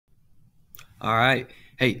All right.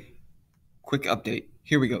 Hey, quick update.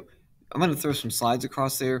 Here we go. I'm going to throw some slides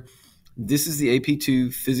across there. This is the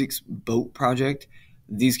AP2 physics boat project.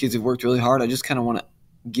 These kids have worked really hard. I just kind of want to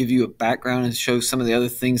give you a background and show some of the other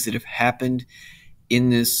things that have happened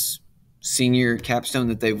in this senior capstone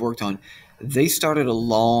that they've worked on. They started a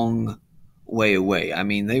long way away. I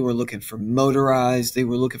mean, they were looking for motorized, they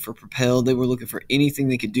were looking for propelled, they were looking for anything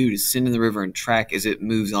they could do to send in the river and track as it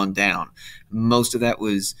moves on down. Most of that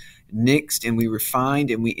was nixed and we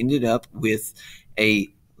refined, and we ended up with a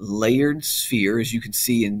layered sphere, as you can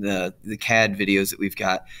see in the CAD videos that we've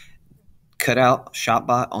got, cut out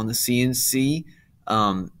ShopBot on the CNC,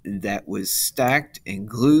 that was stacked and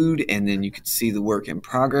glued, and then you could see the work in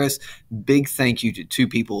progress. Big thank you to two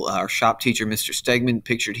people, our shop teacher, Mr. Stegman,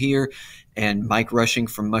 pictured here, and Mike Rushing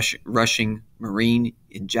from Rushing Marine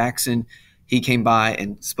in Jackson. He came by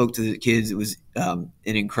and spoke to the kids. It was an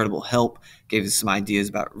incredible help, gave us some ideas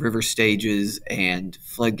about river stages and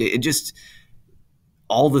floodgate, and just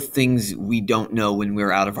all the things we don't know when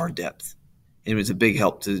we're out of our depth. It was a big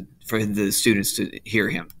help for the students to hear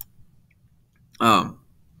him.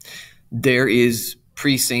 There is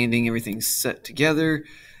pre-sanding, everything's set together.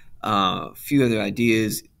 A few other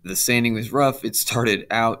ideas. The sanding was rough. It started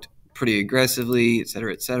out pretty aggressively, et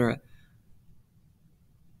cetera, et cetera.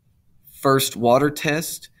 First water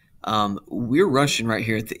test. We're rushing right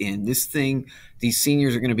here at the end. This thing, these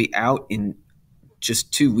seniors are going to be out in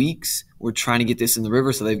just 2 weeks. We're trying to get this in the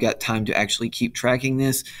river so they've got time to actually keep tracking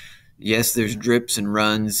this. Yes, there's drips and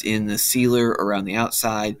runs in the sealer around the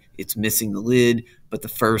outside. It's missing the lid, but the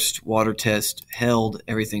first water test held.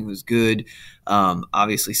 Everything was good.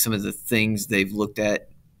 Obviously, some of the things they've looked at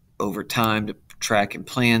over time to track and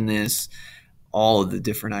plan this, all of the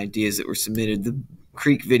different ideas that were submitted. The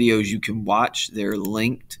creek videos you can watch. They're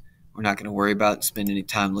linked. We're not going to worry about spending any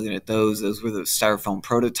time looking at those. Those were the styrofoam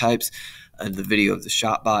prototypes. The video of the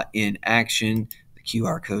ShopBot in action.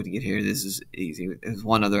 QR code to get here. This is easy. There's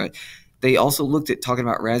one other. They also looked at talking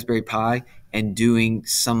about Raspberry Pi and doing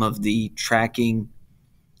some of the tracking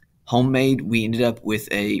homemade. We ended up with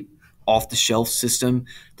a off-the-shelf system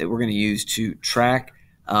that we're going to use to track.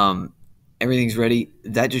 Everything's ready.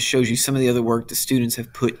 That just shows you some of the other work the students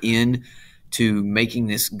have put in to making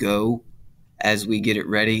this go as we get it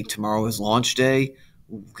ready. Tomorrow is launch day.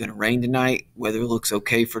 It's going to rain tonight. Weather looks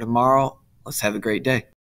okay for tomorrow. Let's have a great day.